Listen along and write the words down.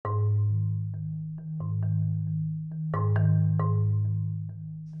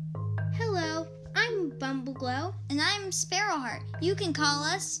Bumbleglow. And I'm Sparrowheart. You can call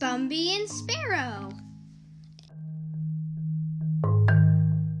us Bumby and Sparrow.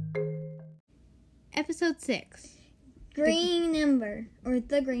 Episode 6. Green Ember. Or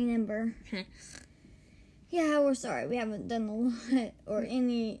The Green Ember. Yeah, we're sorry. We haven't done a lot or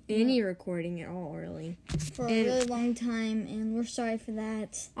any recording at all, really. For a really long time, and we're sorry for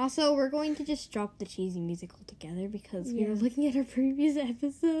that. Also, we're going to just drop the cheesy music altogether because we were looking at our previous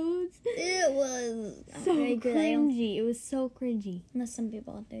episodes. It was so very good. cringy. It was so cringy. Unless some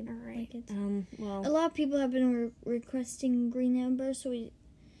people out there All right. like it. Well, a lot of people have been requesting Green Ember, so we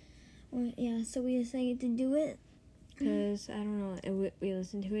decided to do it. because, I don't know, we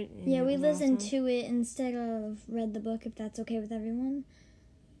listened to it. And we listened to it instead of read the book, if that's okay with everyone.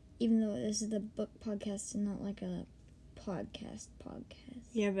 Even though this is the book podcast and not like a podcast.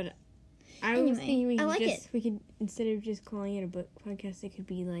 Yeah, but I was thinking we could, instead of just calling it a book podcast, it could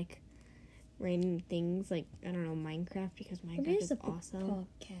be like random things like, I don't know, Minecraft, because Minecraft is awesome.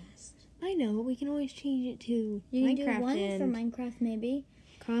 Podcast. I know, we can always change it to you Minecraft. Can do one for Minecraft, maybe.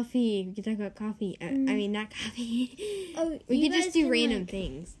 Coffee. We could talk about coffee. I mean, not coffee. Oh, we could just do random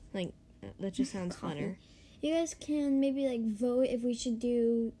things. Like, that just sounds funner. You guys can maybe, like, vote if we should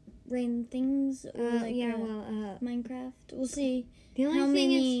do random things or, Minecraft. We'll see the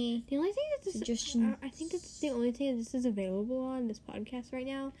only thing that's suggestions. I think that's the only thing that this is available on this podcast right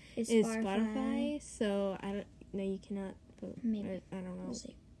now is Spotify. So, you cannot vote. Maybe. I don't know. We'll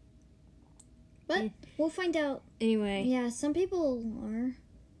see. But we'll find out. Anyway. Yeah, some people are.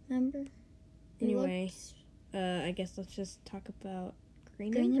 Remember? Anyway, I guess let's just talk about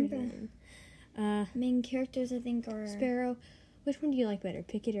Green Ember then. Main characters, I think, are Sparrow. Which one do you like better,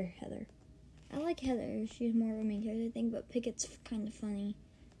 Pickett or Heather? I like Heather. She's more of a main character, I think, but Pickett's kind of funny.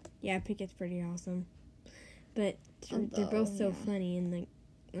 Yeah, Pickett's pretty awesome. But they're both so funny and, like,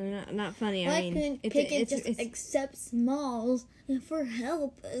 they're not funny. I mean, Pickett just accepts Smalls for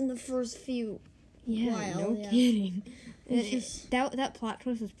help in the first few. Yeah, no kidding. That plot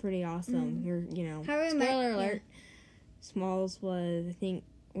twist was pretty awesome. Spoiler alert. Smalls was, I think,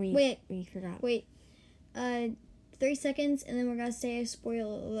 we forgot. Wait, 3 seconds, and then we're gonna say a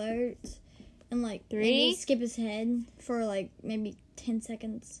spoiler alert, and like 3, maybe skip his head for like maybe 10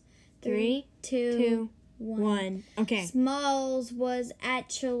 seconds. 3, 2, 1. Okay. Smalls was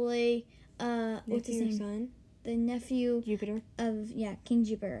actually what's his name? Son? The nephew Jupiter of King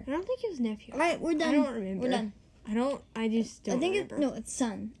Jupiter. I don't think it was nephew. All right, we're done. I don't remember. We're done. I just don't remember. It's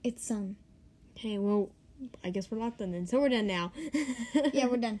son. It's son. Okay, well, I guess we're locked then. So we're done now. Yeah,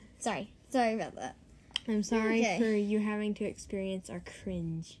 we're done. Sorry about that. I'm sorry for you having to experience our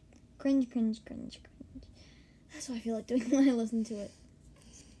cringe. Cringe. That's what I feel like doing when I listen to it.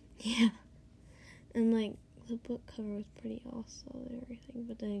 Yeah. And, like, the book cover was pretty awesome and everything,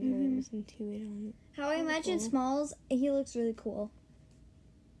 but then I listened to it on... How I imagine Smalls, he looks really cool.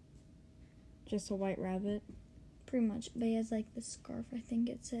 Just a white rabbit? Pretty much, but he has, like, the scarf, I think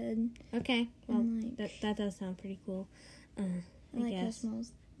it said. Okay, well, that does sound pretty cool. I like how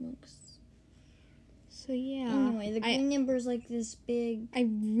Smalls looks. So, yeah. Anyway, the Green Ember's like this big...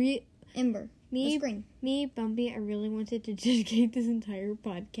 Ember. It's green. Me, Bumpy, I really wanted to dedicate this entire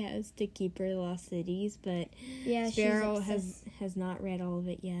podcast to Keeper Lost Cities, but Sparrow has not read all of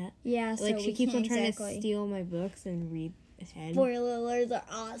it yet. Yeah, so she keeps on trying to steal my books and read ahead. Spoiler alerts are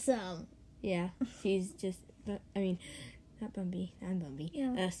awesome. Yeah, she's just... I mean, not Bumpy. I'm Bumpy.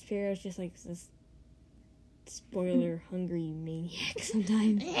 Yeah. Sparrow's just like this spoiler-hungry maniac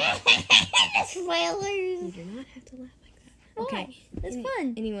sometimes. Spoilers! You do not have to laugh like that. Okay. It's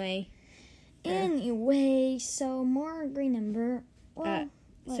fun. Anyway, so more Green Ember. Well,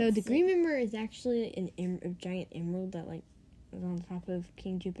 so the Green Ember is actually a giant emerald that, like, is on top of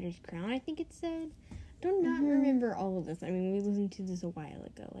King Jupiter's crown, I think it said. I do not remember all of this. I mean, we listened to this a while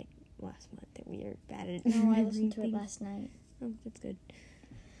ago, like, last month, that we are bad at No, I listened to it last night. Oh, that's good.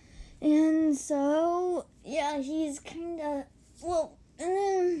 And so, he's kind of... Well, and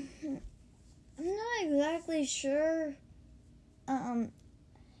then... I'm not exactly sure.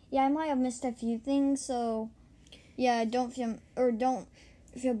 I might have missed a few things, so... don't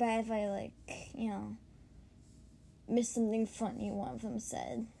feel bad if I, like, missed something funny one of them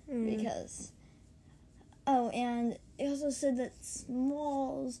said. Because... Oh, and it also said that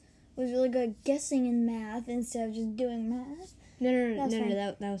Smalls was really good at guessing in math instead of just doing math. No,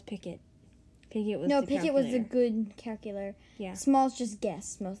 that was Pickett. Pickett was the good calculator. Yeah. Smalls just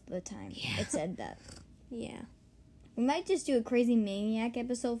guessed most of the time. Yeah. It said that. Yeah. We might just do a crazy maniac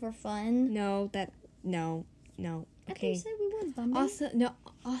episode for fun. No. Okay. I think you said we would, Bumby.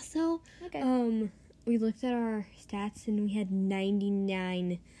 Also, we looked at our stats and we had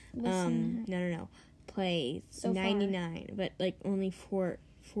 99, plays, So far. 99, but like only four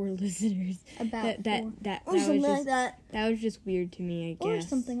listeners. About that four. that Or that something was like just that. that was just weird to me, I guess. Or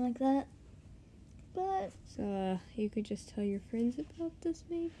something like that. But So you could just tell your friends about this,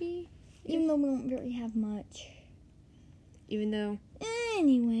 maybe. even though we don't really have much. Even though.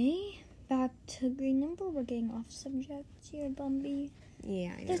 Anyway, back to Green Ember. We're getting off subject here, Bumby.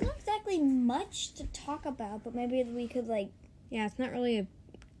 Yeah, I know. There's not exactly much to talk about, but maybe we could Yeah, it's not really a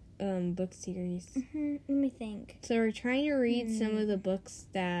book series. Let me think. So we're trying to read some of the books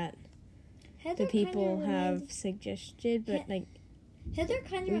that Heather the people have suggested, but Heather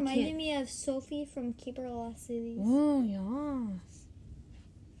kind of we reminded can't- me of Sophie from Keeper of Lost Cities. Oh yes.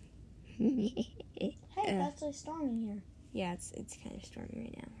 Hey, it's actually storming here. Yeah, it's kind of stormy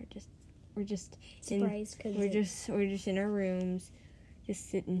right now. We're just Surprised because we're just in our rooms, just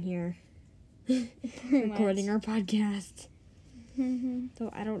sitting here pretty recording much. our podcast. Mm-hmm. So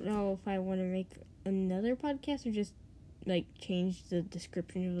I don't know if I want to make another podcast or just change the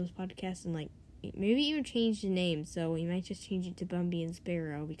description of those podcasts and maybe even change the name. So we might just change it to Bumby and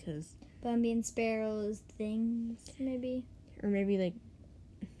Sparrow because Bumby and Sparrow's things, maybe. or maybe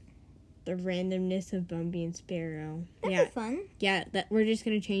the randomness of Bumby and Sparrow. That'd be fun. Yeah, that we're just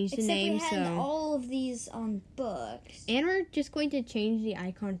gonna change the Except name. we had So all of these on books. and we're just going to change the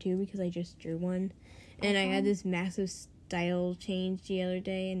icon too because I just drew one, and I had this massive style change the other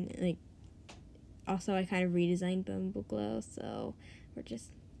day, and also I kind of redesigned Bumbleglow, so we're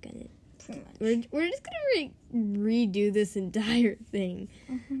just gonna Pretty much. we're just gonna redo this entire thing.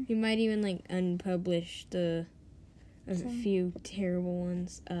 Mm-hmm. We might even unpublish a Some. few terrible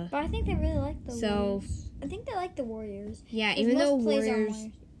ones. But I think they really like the So- Warriors. I think they like the Warriors. Yeah, 'Cause even though most plays are Warriors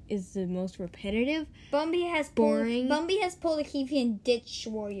is the most repetitive, Bumby has boring. Bumby has pulled a Keefy and ditched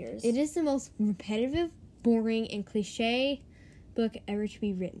Warriors. it is the most repetitive, boring, and cliche book ever to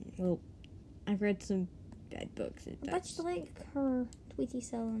be written. Well, I've read some bad books. Much like her Tweety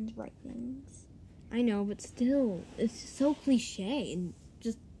Sellen's writings. I know, but still, it's so cliche and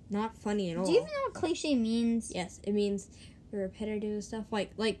just not funny at all. Do you even know what cliche means? Yes, it means the repetitive stuff.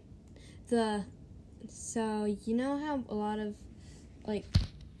 So you know how a lot of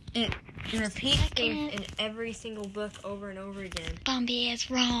it repeats things in every single book over and over again. Bumby is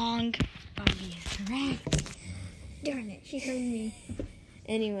wrong. Bumby is correct. Darn it, she heard me.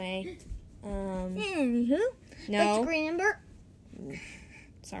 Anyway, Anywho, back to no, Green Ember.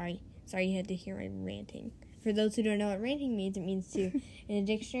 sorry you had to hear my ranting. For those who don't know what ranting means, it means to, in a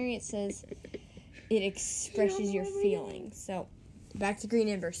dictionary, it says it expresses your feelings. So, back to Green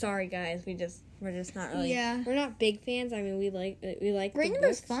Ember. Sorry, guys, we're just not really. Yeah. We're not big fans. I mean, we like Green the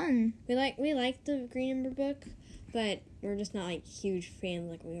Ember's books. fun. We like the Green Ember book, but we're just not huge fans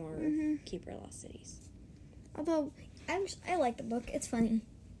like we are of Keeper of Lost Cities. Although I like the book, it's funny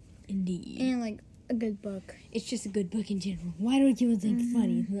Indeed. and a good book. It's just a good book in general. Why do people think it's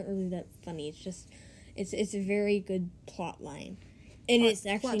funny? It's not really that funny. It's just, it's a very good plot line. And it's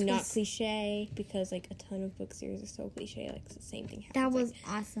actually plot not twist. cliche because, a ton of book series are so cliche. It's the same thing happens. That was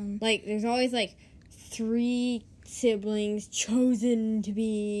awesome. There's always, 3 siblings chosen to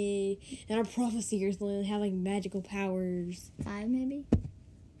be in a prophecy or something and have, magical powers. 5 maybe?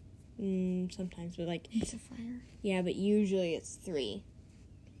 Sometimes, but, It's a fire. yeah, but usually it's 3.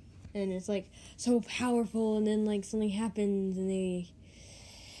 And it's so powerful, and then something happens, and they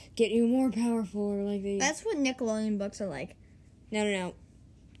get even more powerful, or they. That's what Nickelodeon books are like. No.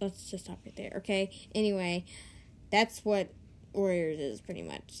 Let's just stop right there, okay? Anyway, that's what Warriors is pretty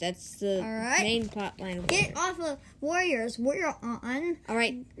much. That's the Alright. main plot line of Get Warriors. off of Warriors. We're on All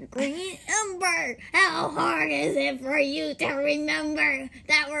right. Green Ember. How hard is it for you to remember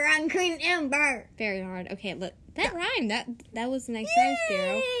that we're on Green Ember? Very hard. Okay, look, that rhymed. That was a nice rhyme,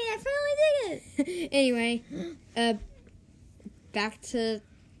 Sparrow. Yay, I finally did it. Anyway, back to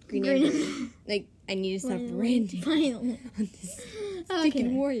Green Green Ember. I need to stop ranting Finally. on this Okay.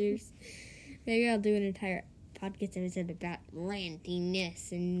 stinking Warriors. Maybe I'll do an entire podcast episode about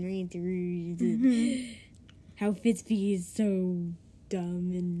rantiness and how Fitzby is so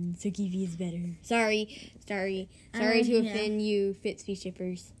dumb and so Keefy is better. Sorry to offend you Fitzby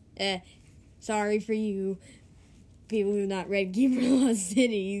shippers. Sorry for you people who've not read Keeper of Lost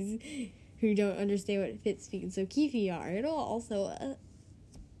Cities who don't understand what Fitzby and so Keefy are. It'll also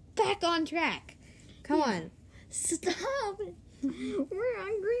back on track. Come on. Stop it. We're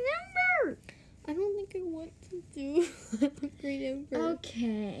on Green Ember. I don't think I want to do Green Ember.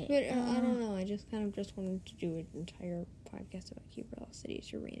 Okay. But I don't know. I just kind of just wanted to do an entire podcast about Keeper of Lost Cities.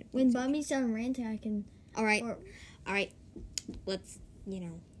 You're random. When Bumby's done ranting, I can All right. or Let's,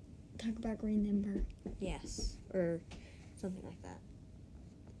 talk about Green Ember. yes. Or something like that.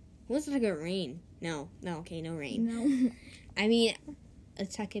 Let's talk about rain. No, okay, no rain. No. I mean,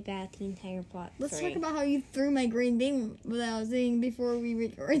 let's talk about the entire plot. Let's Sorry. talk about how you threw my green bean that I was eating before we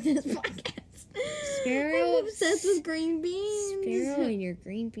record this podcast. Sparrow. I'm obsessed with green beans. Sparrow and your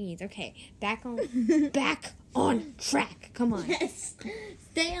green beans. Okay, back on track. Come on. Yes.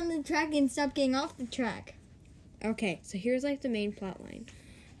 Stay on the track and stop getting off the track. Okay, so here's like the main plot line.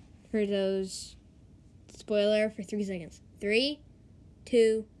 For those, spoiler for 3 seconds. 3,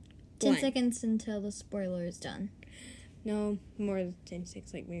 2, 10 1. seconds until the spoiler is done. No, more than 10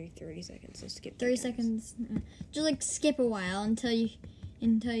 seconds, like maybe 30 seconds. So skip 30 that, guys. seconds. Just like skip a while until you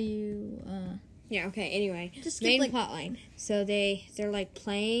Yeah, okay, anyway. just skip Main like plot line. So they're like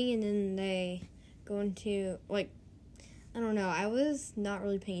playing and then they go into like, I don't know. I was not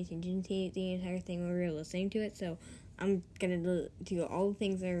really paying attention to the entire thing when we were listening to it, so I'm gonna do all the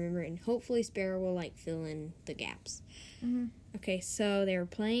things I remember, and hopefully Sparrow will like fill in the gaps. Mhm. Okay, so they were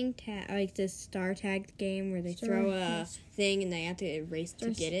playing like this star tag game where they throw a thing and they have to erase to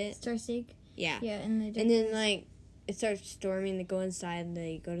get it. Star Seek. Yeah. Yeah, and then like it starts storming. They go inside and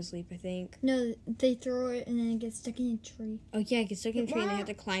they go to sleep, I think. No, they throw it and then it gets stuck in a tree. Oh yeah, it gets stuck in a tree and they have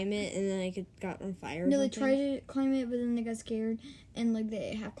to climb it, and then like it got on fire. No, they tried to climb it, but then they got scared, and like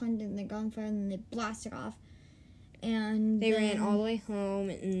they half climbed it and they got on fire, and then they blasted off. And they ran all the way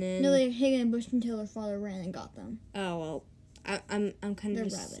home, and then no, they hid in a bush until their father ran and got them. Oh well, I'm kind of They're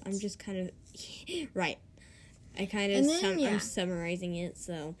just rabbits. I'm just kind of right. I kind And of then, I'm summarizing it,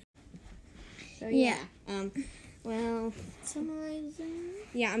 so yeah. Well, Summarizing.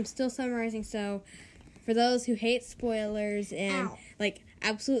 yeah, I'm still summarizing. So, for those who hate spoilers and like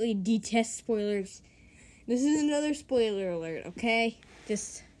absolutely detest spoilers, this is another spoiler alert. Okay,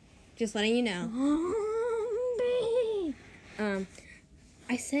 just letting you know.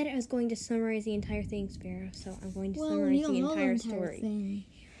 I said I was going to summarize the entire thing, Sparrow, so I'm going to summarize the entire story. Thing.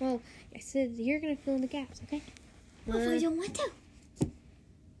 Well, I said you're going to fill in the gaps, okay? What if we don't want to?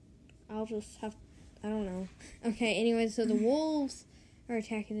 I'll just have, I don't know. Okay, anyway, so the wolves are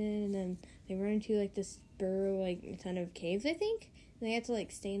attacking it, and then they run into, like, this burrow, like, kind of caves, I think? And they have to,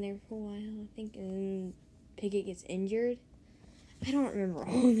 like, stay in there for a while, I think, and then Piglet gets injured. I don't remember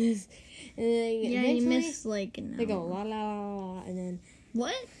all of this. And then You missed, like, an they go hour. la la la la, and then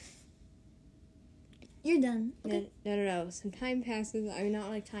What? You're done. Okay. no. Some time passes. I mean, not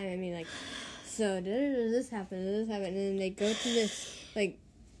like time. I mean, like, so this happened, and then they go to this like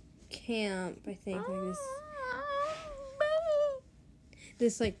camp. I think like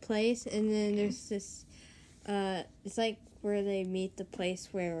this like place, and then there's this. It's like where they meet the place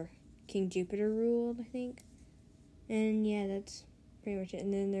where King Jupiter ruled. I think, and yeah, that's pretty much it.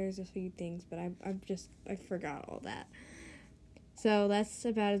 And then there's a few things, but I forgot all that. So that's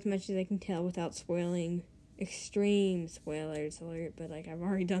about as much as I can tell without spoiling extreme spoilers alert, but like I've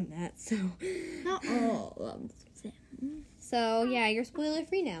already done that, so Not all of them. so yeah, you're spoiler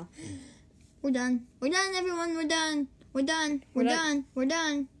free now. We're done. We're done, everyone. We're done. We're done. We're done. We're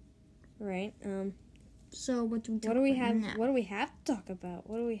done. Right. So what do we talk What do we about have? now? What do we have to talk about?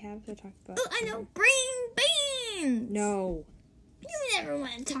 What do we have to talk about? Oh, I know. Green beans. No. You never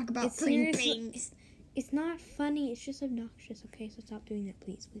want to talk about It's green seriously- beans. It's not funny. It's just obnoxious. Okay, so stop doing that,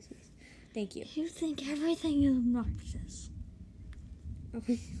 please. Thank you. You think everything is obnoxious.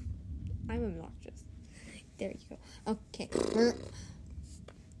 Okay. I'm obnoxious. There you go. Okay.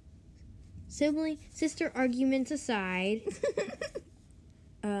 Sister arguments aside.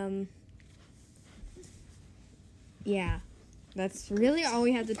 Yeah. That's really all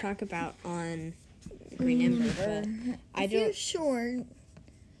we have to talk about on Green Ember. But I If you're don't. sure,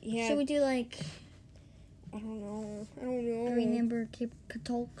 Yeah. should we do like I don't know. Green Ember Cape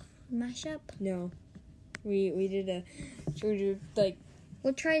Katalk mashup? No. We did like.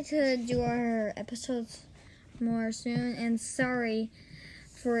 We'll try to do our episodes more soon. And sorry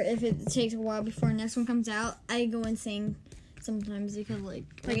for if it takes a while before the next one comes out. I go insane sometimes because like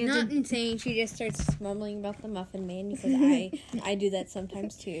Not insane. She just starts mumbling about the Muffin Man because I do that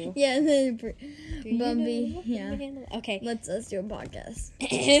sometimes too. yeah, the Do you know Bumby. Muffin Yeah. Man? Okay. Let's do a podcast.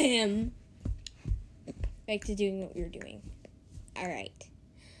 Back to doing what we were doing. All right.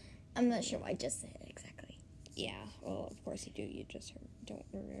 I'm not sure what I just said exactly. Yeah. Well, of course you do. You just don't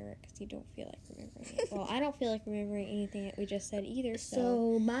remember it because you don't feel like remembering it. Well, I don't feel like remembering anything that we just said either.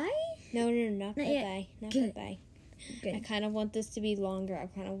 So bye. no, not Not yet. bye. Not Good. bye. Good. I kind of want this to be longer. I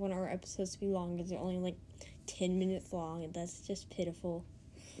kind of want our episodes to be longer. They're only like 10 minutes long, and that's just pitiful.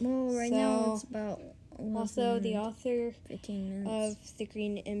 Well, right now it's about Also, the author 15 minutes. of The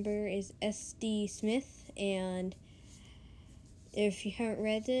Green Ember is S.D. Smith, and if you haven't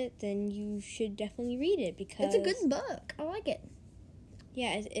read it, then you should definitely read it because It's a good book. I like it.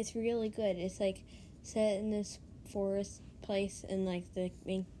 Yeah, it's really good. It's like set in this forest place, and like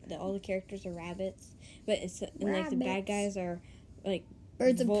all the characters are rabbits, but it's and like the bad guys are like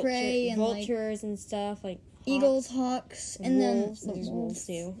birds of prey and vultures and stuff like eagles, hawks, and wolves. then There's wolves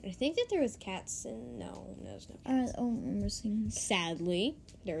too. I think that there was cats, and no, there's no cats. I don't remember seeing. Sadly,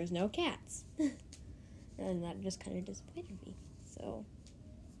 there was no cats, and that just kind of disappointed me. So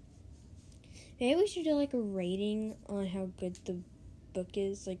maybe we should do like a rating on how good the book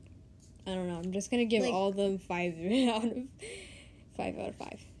is. Like, I don't know. I'm just gonna give all of them 5 out of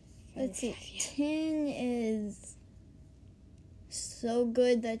 5. Let's see. 10 is so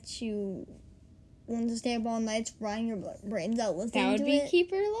good that you want to stay up all night frying your brains out listening to it. That would be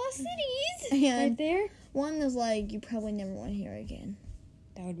Keeper of Lost Cities. And right there. 1 is like you probably never want to hear again.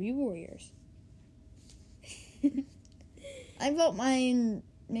 That would be Warriors. I vote mine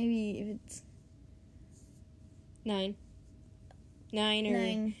maybe if it's 9. 9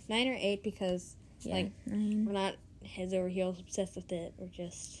 or 8 because like 9. we're not heads over heels obsessed with it. We're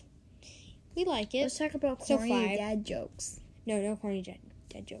just we like it. Let's talk about So corny 5. dad jokes. No corny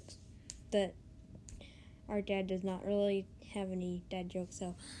dad jokes. Our dad does not really have any dad jokes,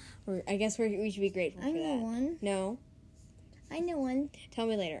 so I guess we should be grateful for that. I know one. No? I know one. Tell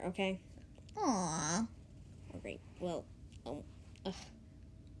me later, okay? Aww. Oh, great. Well, I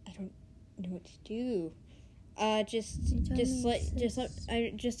don't know what to do. Just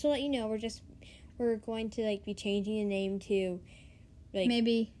to let you know, we're going to like be changing the name to like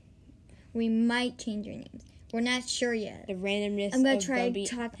maybe we might change your names. We're not sure yet. The randomness. I'm gonna of try Bumby.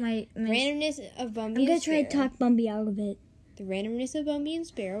 to talk my randomness of Bumby. I'm gonna try to talk Bumby out of it. The randomness of Bumby and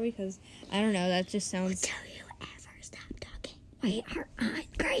Sparrow, because I don't know. That just sounds. Tell you ever stop talking. We are on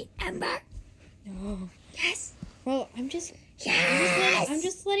Great Ember. No. Yes. Well, I'm just. Yes. I'm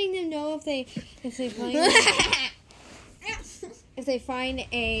just letting them know if they find if they find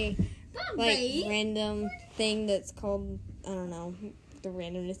a like random thing that's called, I don't know, the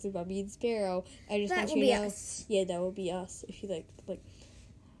randomness of Bumby and Sparrow. I just want you to know. Us. Yeah, that will be us. If you like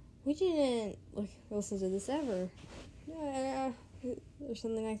we didn't listen to this ever, or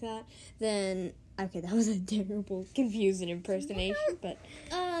something like that, then okay, that was a terrible, confusing impersonation. But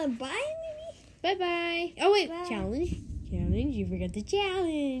bye maybe. Bye bye. Oh wait, Bye. Challenge. You forgot the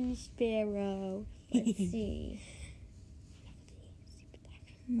challenge, Sparrow. Let's see.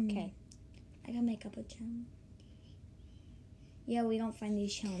 Okay. I gotta make up a challenge. Yeah, we don't find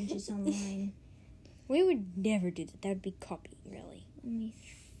these challenges online. We would never do that. That would be copying, really. Let me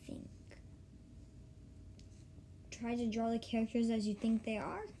think. Try to draw the characters as you think they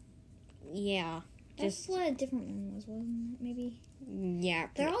are? Yeah. That's what a different one was, wasn't it? Maybe? Yeah.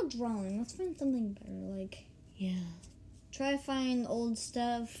 They're all drawn. Let's find something better. Like, yeah. try to find old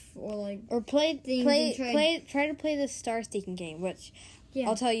stuff or try to play the star staking game, which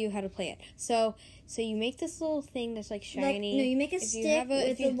I'll tell you how to play it. So you make this little thing that's like shiny. You make a stick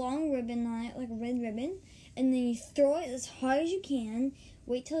with a long ribbon on it, like a red ribbon, and then you throw it as hard as you can.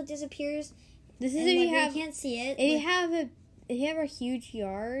 Wait till it disappears. This is if you can't see it. If you have a huge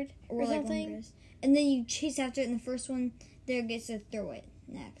yard or something, and then you chase after it, and the first one there gets to throw it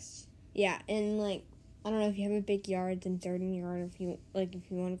next. Yeah, and like I don't know if you have a big yard, then throw it in your yard. Or if you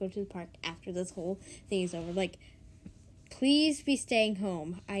want to go to the park after this whole thing is over, like please be staying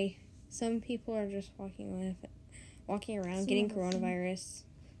home. Some people are just walking around getting coronavirus.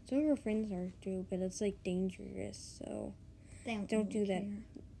 Some of our friends are too, but it's like dangerous. So don't do that.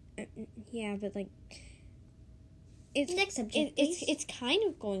 Yeah, but like it's next subject. It's kind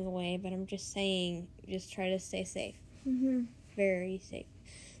of going away, but I'm just saying, just try to stay safe. Mm-hmm. Very safe.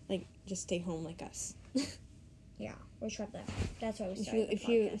 Like just stay home like us. Yeah, we tried that. That's why we started.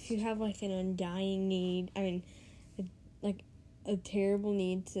 If you have like an undying need, a terrible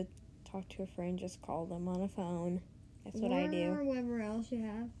need to talk to a friend, just call them on a phone. That's what I do. Or whatever else you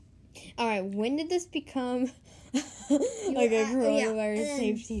have. All right, when did this become like a coronavirus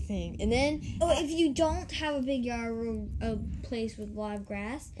safety thing? And then if you don't have a big yard or a place with a lot of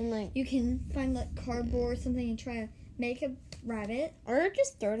grass, and you can find cardboard or something and try to make a rabbit, or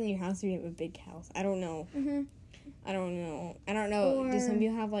just throw it in your house if you have a big house. I don't know. Mm-hmm. I don't know. Do some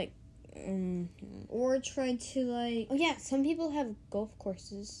people have or try to oh yeah, some people have golf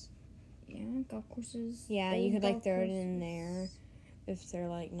courses. Yeah, golf courses. Yeah, you could throw it in there if they're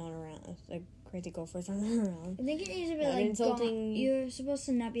not around. If the crazy golfers aren't around. I think it needs to be insulting. You're supposed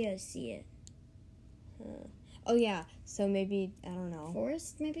to not be able to see it. Oh yeah, so maybe I don't know.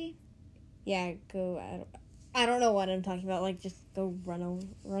 Forest maybe. Yeah, go. I don't know what I'm talking about. Just go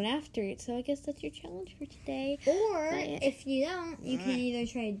run after it. So I guess that's your challenge for today. Or if you don't, you can either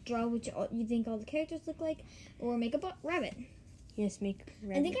try to draw what you think all the characters look like, or make a rabbit. You just make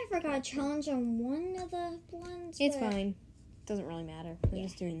red. I think I forgot a challenge on one of the ones. It's fine. Doesn't really matter. We're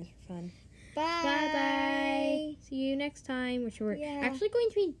just doing this for fun. Bye. Bye. See you next time, which we're actually going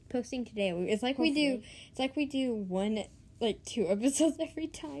to be posting today. It's like we do one, like 2 episodes every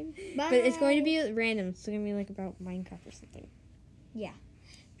time. Bye. But it's going to be random. It's going to be like about Minecraft or something. Yeah.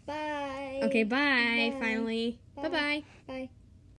 Bye. Okay, bye. Bye. Finally. Bye. Bye-bye. Bye.